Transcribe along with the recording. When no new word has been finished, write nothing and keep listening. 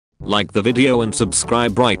Like the video and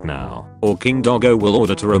subscribe right now, or King Doggo will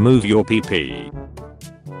order to remove your PP.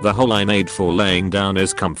 The hole I made for laying down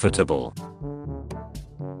is comfortable.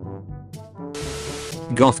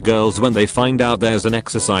 Goth girls when they find out there's an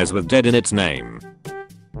exercise with dead in its name.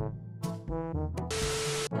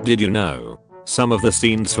 Did you know? Some of the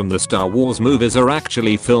scenes from the Star Wars movies are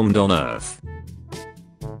actually filmed on Earth.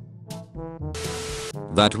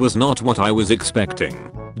 That was not what I was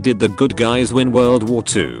expecting. Did the good guys win World War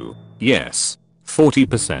II? Yes.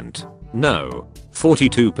 40%. No.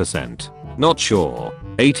 42%. Not sure.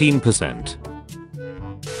 18%.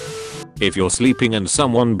 If you're sleeping and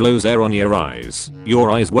someone blows air on your eyes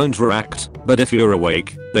won't react, but if you're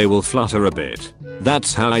awake, they will flutter a bit.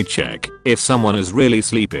 That's how I check if someone is really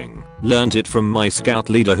sleeping. Learned it from my scout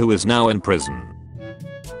leader who is now in prison.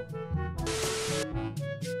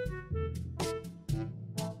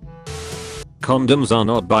 Condoms are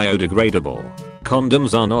not biodegradable.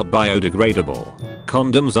 Condoms are not biodegradable.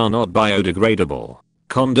 Condoms are not biodegradable.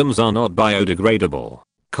 Condoms are not biodegradable.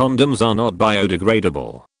 Condoms are not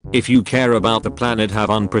biodegradable. If you care about the planet, have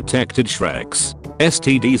unprotected Shreks.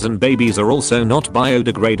 STDs and babies are also not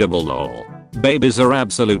biodegradable lol. Babies are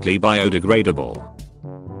absolutely biodegradable.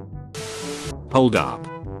 Hold up.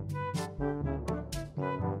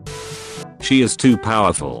 She is too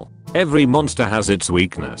powerful. Every monster has its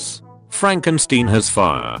weakness. Frankenstein has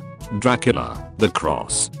fire. Dracula, the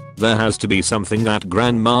cross. There has to be something that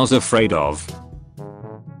grandma's afraid of.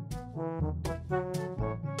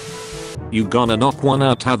 You gonna knock one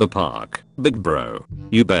out of the park, big bro?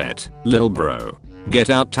 You bet, lil bro. Get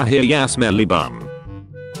out to here ya smelly bum.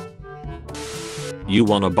 You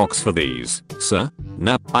want a box for these, sir?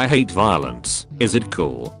 Nah, I hate violence. Is it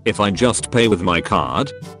cool if I just pay with my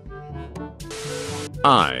card?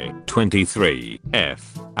 I, 23,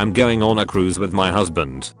 F. I'm going on a cruise with my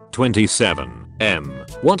husband, 27, M.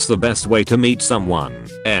 What's the best way to meet someone,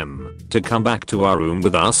 M? To come back to our room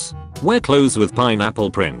with us? Wear clothes with pineapple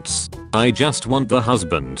prints. I just want the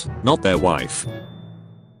husband, not their wife.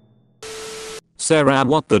 Sarah,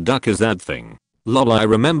 what the duck is that thing? Lol, I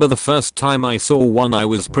remember the first time I saw one I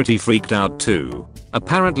was pretty freaked out too.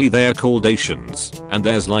 Apparently they're called Asians, and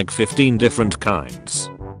there's like 15 different kinds.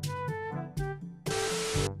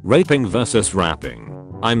 Raping versus rapping.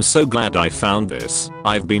 I'm so glad I found this.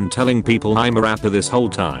 I've been telling people I'm a rapper this whole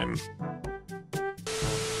time.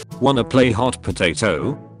 Wanna play hot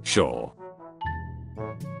potato? Sure.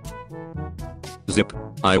 Zip.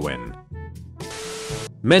 I win.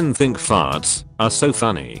 Men think farts are so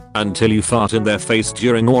funny until you fart in their face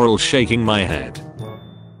during oral, shaking my head.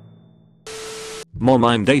 Mom,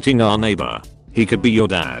 I'm dating our neighbor. He could be your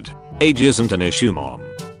dad. Age isn't an issue, Mom.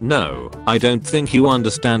 No, I don't think you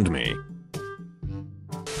understand me.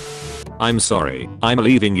 I'm sorry, I'm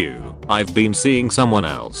leaving you. I've been seeing someone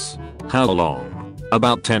else. How long?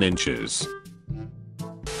 About 10 inches.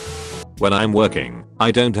 When I'm working,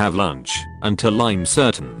 I don't have lunch until I'm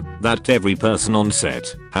certain that every person on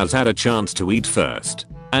set has had a chance to eat first.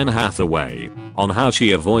 Anne Hathaway, on how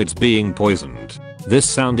she avoids being poisoned. This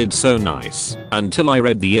sounded so nice until I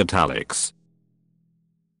read the italics.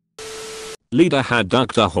 Leader had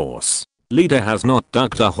ducked a horse. Leader has not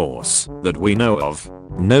ducked a horse that we know of.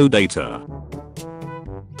 No data.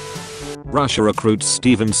 Russia recruits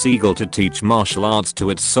Steven Seagal to teach martial arts to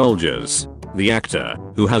its soldiers. The actor,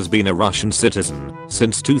 who has been a Russian citizen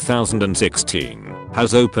since 2016,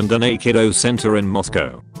 has opened an Aikido center in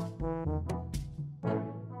Moscow.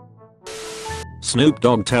 Snoop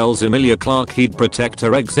Dogg tells Emilia Clarke he'd protect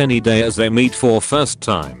her eggs any day as they meet for first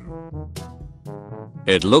time.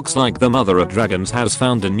 It looks like the mother of dragons has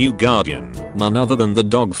found a new guardian, none other than the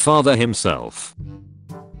dog father himself.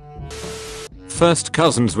 First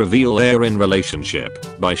cousins reveal they're in relationship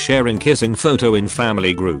by sharing kissing photo in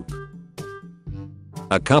family group.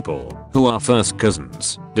 A couple, who are first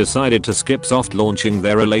cousins, decided to skip soft launching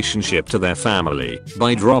their relationship to their family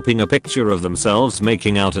by dropping a picture of themselves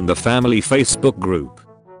making out in the family Facebook group.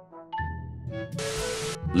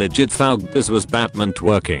 Legit thought this was Batman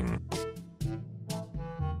twerking.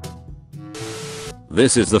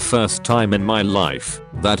 This is the first time in my life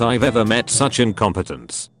that I've ever met such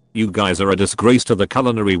incompetence. You guys are a disgrace to the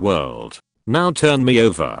culinary world. Now turn me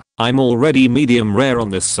over. I'm already medium rare on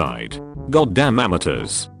this side. Goddamn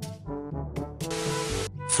amateurs.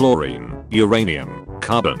 Fluorine, uranium,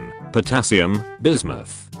 carbon, potassium,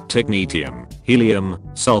 bismuth, technetium, helium,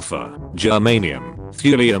 sulfur, germanium,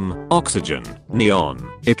 thulium, oxygen, neon,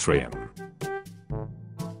 yttrium.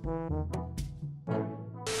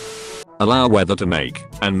 Allow weather to make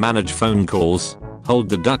and manage phone calls. Hold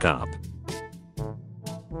the duck up.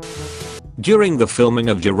 During the filming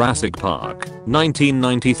of Jurassic Park,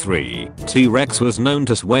 1993, T-Rex was known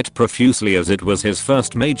to sweat profusely as it was his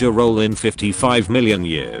first major role in 55 million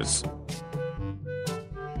years.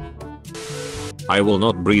 I will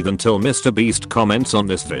not breathe until Mr. Beast comments on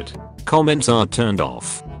this vid. Comments are turned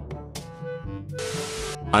off.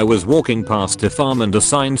 I was walking past a farm and a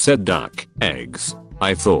sign said duck, eggs.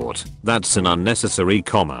 I thought, that's an unnecessary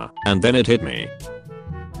comma, and then it hit me.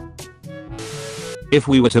 If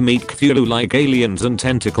we were to meet Cthulhu-like aliens and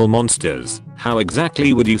tentacle monsters, how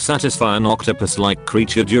exactly would you satisfy an octopus-like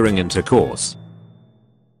creature during intercourse?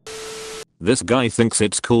 This guy thinks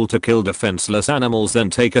it's cool to kill defenseless animals then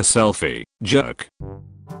take a selfie, jerk.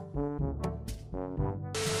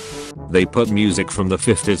 They put music from the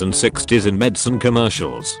 50s and 60s in medicine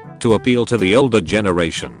commercials to appeal to the older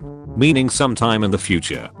generation, meaning sometime in the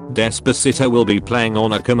future, Despacito will be playing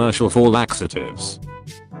on a commercial for laxatives.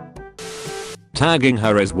 Tagging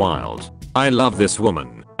her is wild. I love this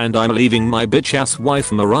woman, and I'm leaving my bitch ass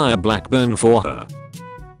wife Mariah Blackburn for her.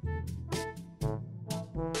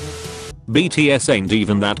 BTS ain't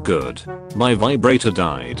even that good. My vibrator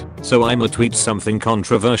died, so I'ma tweet something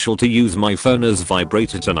controversial to use my phone as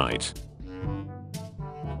vibrator tonight.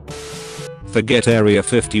 Forget Area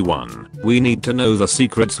 51, we need to know the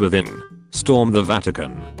secrets within. Storm the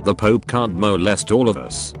Vatican, the Pope can't molest all of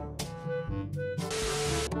us.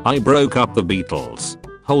 I broke up the Beatles.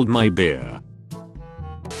 Hold my beer.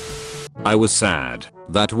 I was sad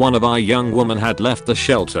that one of our young women had left the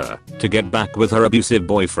shelter to get back with her abusive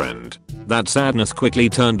boyfriend. That sadness quickly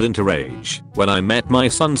turned into rage when I met my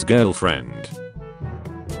son's girlfriend.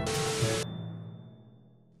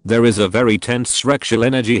 There is a very tense sexual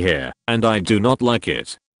energy here, and I do not like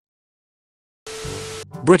it.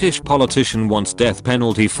 British politician wants death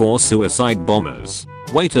penalty for suicide bombers.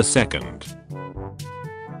 Wait a second.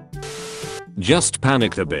 Just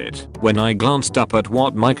panicked a bit when I glanced up at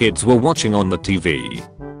what my kids were watching on the TV.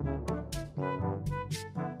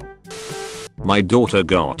 My daughter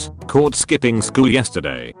got caught skipping school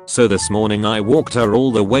yesterday, so this morning I walked her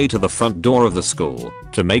all the way to the front door of the school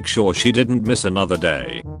to make sure she didn't miss another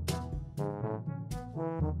day.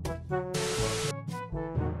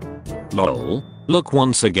 Lol. Look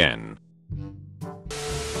once again.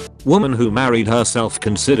 Woman who married herself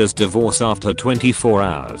considers divorce after 24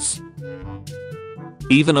 hours.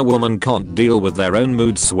 Even a woman can't deal with their own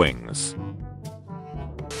mood swings.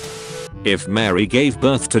 If Mary gave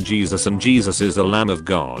birth to Jesus and Jesus is a lamb of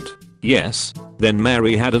God, yes, then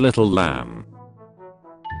Mary had a little lamb.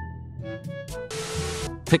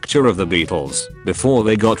 Picture of the Beatles before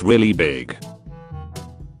they got really big.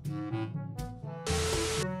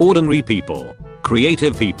 Ordinary people,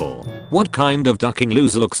 creative people, what kind of ducking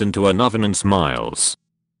loser looks into an oven and smiles?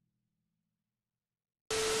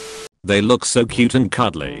 They look so cute and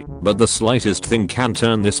cuddly, but the slightest thing can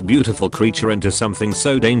turn this beautiful creature into something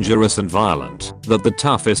so dangerous and violent that the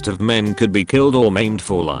toughest of men could be killed or maimed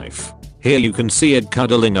for life. Here you can see it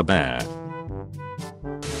cuddling a bear.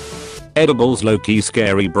 Edibles low-key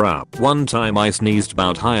scary bruh. One time I sneezed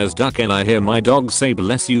bout high as duck and I hear my dog say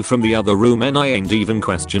bless you from the other room and I ain't even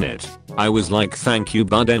question it. I was like thank you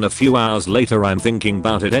bud, and a few hours later I'm thinking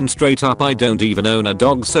bout it and straight up I don't even own a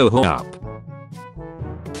dog, so hol up.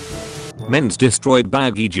 Men's destroyed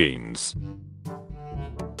baggy jeans.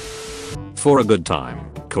 For a good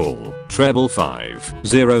time, call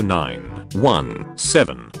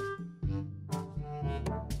 5550917.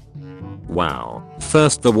 Wow,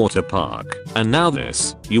 first the water park, and now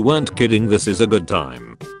this. You weren't kidding, this is a good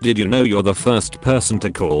time. Did you know you're the first person to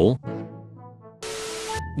call?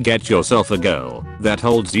 Get yourself a girl that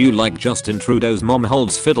holds you like Justin Trudeau's mom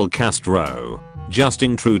holds Fidel Castro.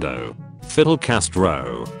 Justin Trudeau. Fidel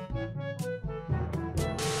Castro.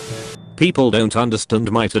 People don't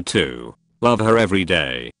understand my tattoo. Love her every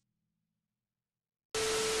day.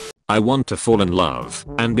 I want to fall in love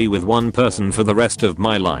and be with one person for the rest of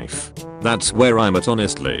my life. That's where I'm at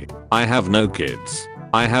honestly. I have no kids.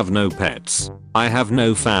 I have no pets. I have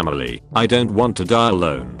no family. I don't want to die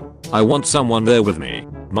alone. I want someone there with me.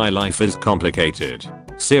 My life is complicated.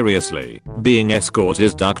 Seriously, being escort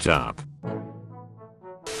is ducked up.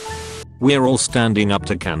 We're all standing up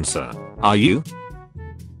to cancer. Are you?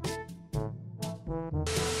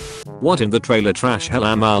 What in the trailer trash hell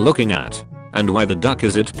am I looking at? And why the duck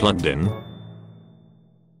is it plugged in?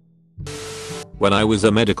 When I was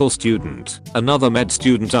a medical student, another med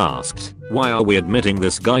student asked, why are we admitting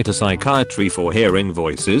this guy to psychiatry for hearing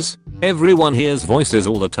voices? Everyone hears voices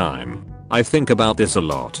all the time. I think about this a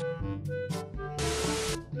lot.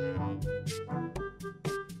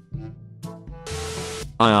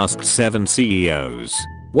 I asked 7 CEOs,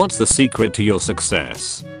 What's the secret to your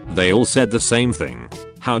success? They all said the same thing.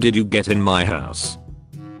 How did you get in my house?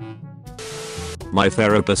 My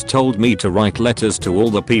therapist told me to write letters to all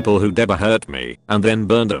the people who'd ever hurt me and then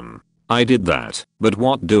burn them. I did that, but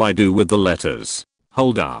what do I do with the letters?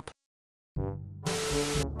 Hold up.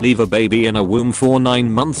 Leave a baby in a womb for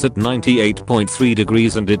 9 months at 98.3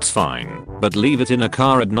 degrees and it's fine, but leave it in a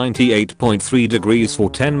car at 98.3 degrees for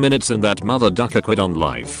 10 minutes and that mother ducker quit on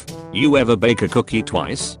life. You ever bake a cookie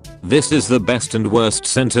twice? This is the best and worst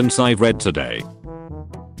sentence I've read today.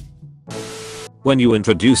 When you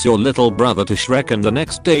introduce your little brother to Shrek and the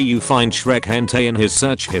next day you find Shrek hentai in his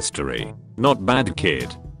search history. Not bad,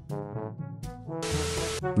 kid.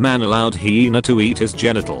 Man allowed hyena to eat his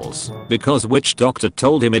genitals because witch doctor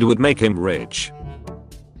told him it would make him rich.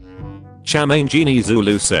 Chamangini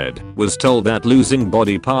Zulu said was told that losing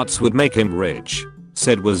body parts would make him rich.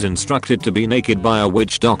 Said was instructed to be naked by a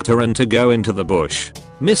witch doctor and to go into the bush.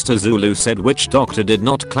 Mr. Zulu said witch doctor did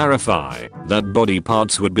not clarify that body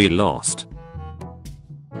parts would be lost.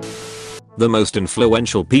 The most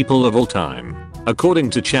influential people of all time, according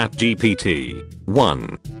to ChatGPT.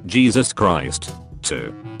 1. Jesus Christ.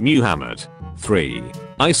 2. Muhammad. 3.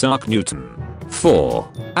 Isaac Newton.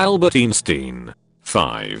 4. Albert Einstein.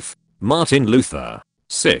 5. Martin Luther.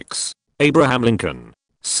 6. Abraham Lincoln.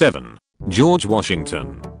 7. George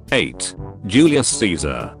Washington. 8. Julius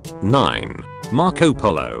Caesar. 9. Marco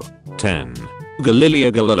Polo. 10.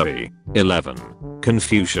 Galileo Galilei. 11.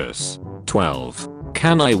 Confucius. 12.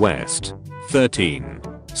 Kanye West. 13.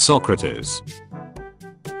 Socrates.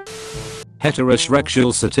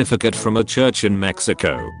 Heterosexual certificate from a church in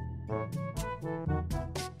Mexico.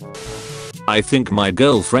 I think my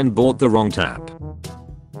girlfriend bought the wrong tap.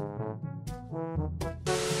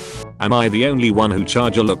 Am I the only one who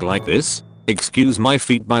charge a look like this? Excuse my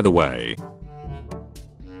feet by the way.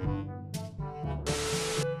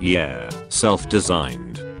 Yeah,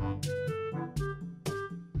 self-designed.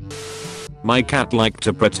 My cat liked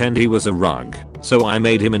to pretend he was a rug, so I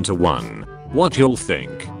made him into one. What y'all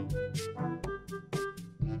think?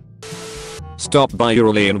 Stop by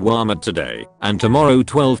early in Waaait today and tomorrow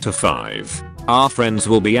 12 to 5. Our friends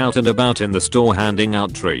will be out and about in the store handing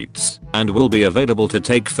out treats and will be available to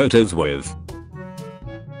take photos with.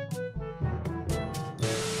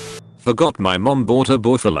 Forgot my mom bought a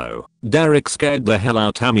buffalo. Derek scared the hell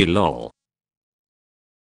out of me lol.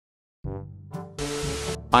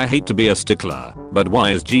 I hate to be a stickler, but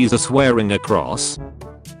why is Jesus wearing a cross?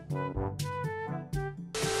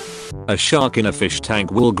 A shark in a fish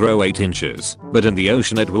tank will grow 8 inches, but in the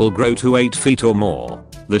ocean it will grow to 8 feet or more.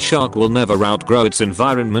 The shark will never outgrow its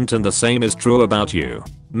environment and the same is true about you.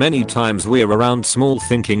 Many times we're around small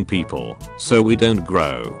thinking people, so we don't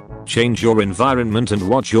grow. Change your environment and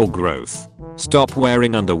watch your growth. Stop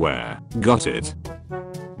wearing underwear. Got it?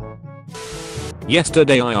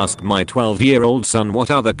 Yesterday I asked my 12-year-old son what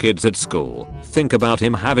other kids at school think about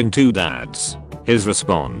him having 2 dads. His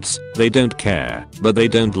response, they don't care, but they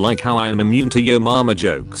don't like how I am immune to yo mama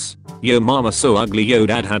jokes. Yo mama so ugly yo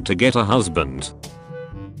dad had to get a husband.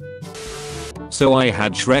 So I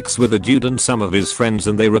had Shreks with a dude and some of his friends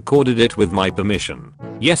and they recorded it with my permission.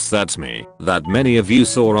 Yes, that's me, that many of you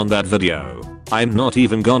saw on that video. I'm not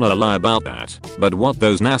even gonna lie about that, but what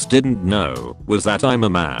those nas didn't know was that I'm a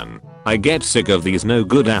man. I get sick of these no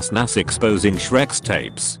good ass nas exposing Shrek's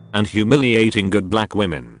tapes and humiliating good black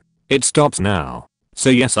women. It stops now. So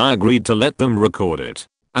yes, I agreed to let them record it.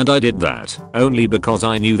 And I did that only because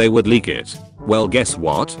I knew they would leak it. Well, guess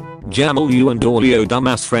what? Jamal, you and all your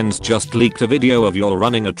dumbass friends just leaked a video of you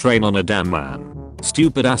running a train on a damn man.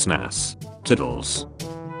 Stupid ass nas. Tiddles.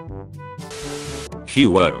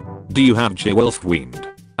 Huo. Do you have J-Wolf weaned?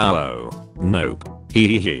 Oh. Nope.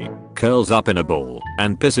 He. Curls up in a ball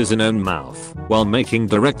and pisses in own mouth while making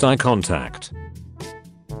direct eye contact.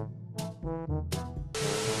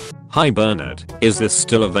 Hi Bernard, is this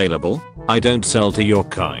still available? I don't sell to your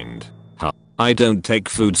kind. Huh. I don't take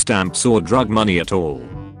food stamps or drug money at all.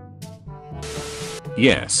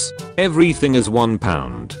 Yes, everything is £1,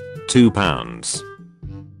 £2.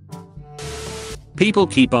 People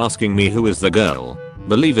keep asking me who is the girl.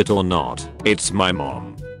 Believe it or not, it's my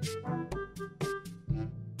mom.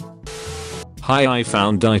 Hi, I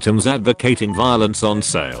found items advocating violence on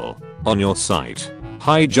sale on your site.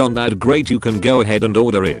 Hi John, that great, you can go ahead and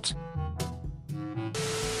order it.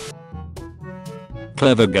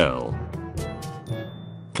 Clever girl.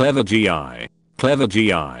 Clever GI. Clever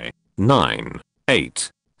GI. 9,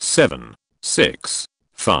 8, 7, 6,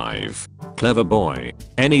 5. Clever boy.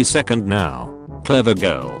 Any second now. Clever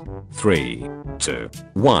girl. 3, 2,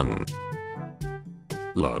 1.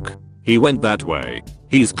 Look. He went that way.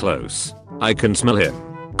 He's close. I can smell him.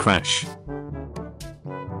 crash.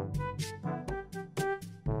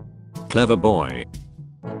 Clever boy.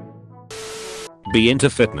 Be into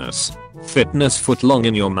fitness. Fitness foot long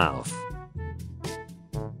in your mouth.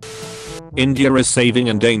 India is saving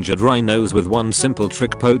endangered rhinos with one simple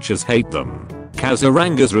trick. Poachers hate them.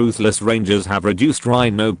 Kaziranga's ruthless rangers have reduced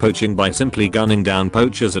rhino poaching by simply gunning down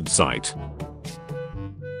poachers at sight.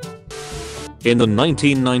 In the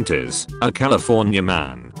 1990s, a California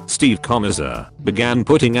man, Steve Comizer, began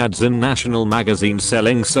putting ads in national magazines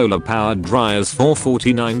selling solar-powered dryers for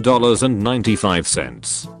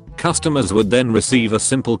 $49.95. Customers would then receive a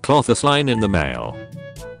simple cloth line in the mail.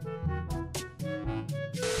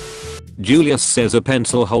 Julius says a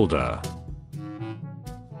pencil holder.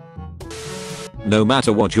 No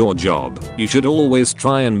matter what your job, you should always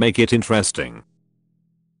try and make it interesting.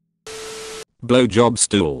 Blowjob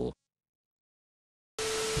stool.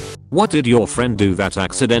 What did your friend do that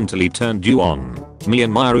accidentally turned you on? Me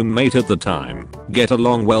and my roommate at the time get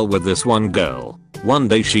along well with this one girl. One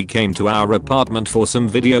day she came to our apartment for some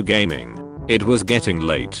video gaming. It was getting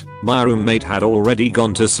late. My roommate had already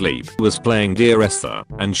gone to sleep, was playing Dear Esther,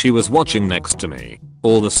 and she was watching next to me.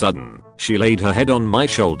 All of a sudden, she laid her head on my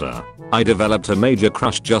shoulder. I developed a major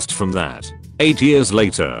crush just from that. 8 years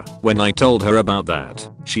later, when I told her about that,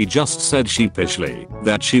 she just said sheepishly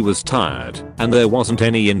that she was tired and there wasn't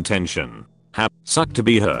any intention. Sucked to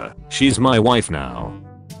be her. She's my wife now.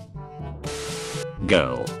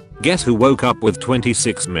 Girl. Guess who woke up with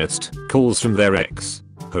 26 missed calls from their ex?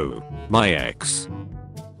 Who? My ex.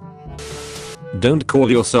 Don't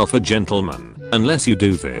call yourself a gentleman unless you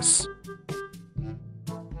do this.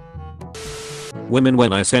 Women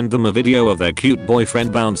when I send them a video of their cute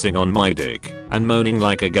boyfriend bouncing on my dick and moaning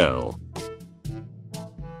like a girl.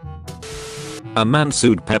 A man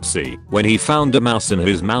sued Pepsi when he found a mouse in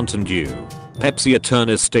his Mountain Dew. Pepsi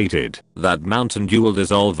attorney stated that Mountain Dew will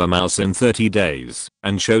dissolve a mouse in 30 days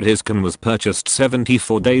and showed his can was purchased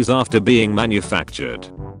 74 days after being manufactured.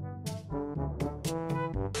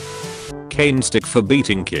 Cane stick for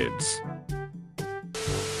beating kids.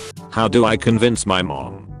 How do I convince my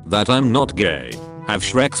mom that I'm not gay? Have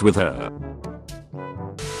Shreks with her.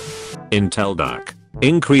 Intel duck.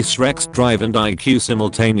 Increase Shrek's drive and IQ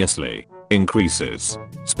simultaneously. Increases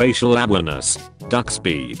spatial awareness, duck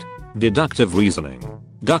speed, deductive reasoning,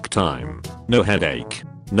 duck time, no headache,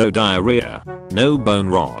 no diarrhea, no bone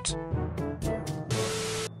rot.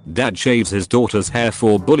 Dad shaves his daughter's hair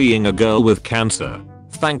for bullying a girl with cancer.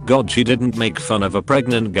 Thank God she didn't make fun of a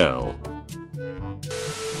pregnant girl.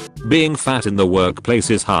 Being fat in the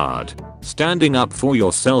workplace is hard. Standing up for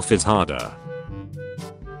yourself is harder.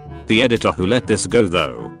 The editor who let this go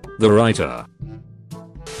though. The writer.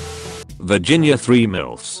 Virginia 3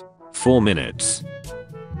 MILFs. 4 minutes.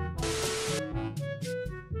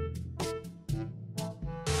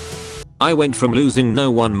 I went from losing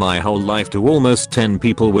no one my whole life to almost 10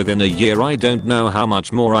 people within a year. I don't know how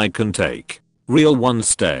much more I can take. Real ones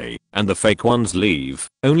stay, and the fake ones leave.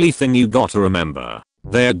 Only thing you gotta remember.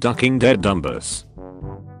 They're ducking dead numbers.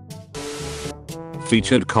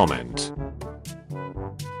 Featured comment.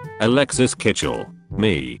 Alexis Kitchell.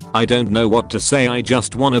 Me, I don't know what to say. I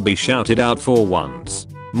just wanna be shouted out for once.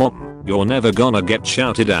 Mom, you're never gonna get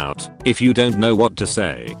shouted out if you don't know what to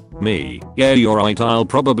say. Me, yeah, you're right, I'll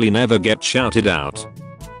probably never get shouted out.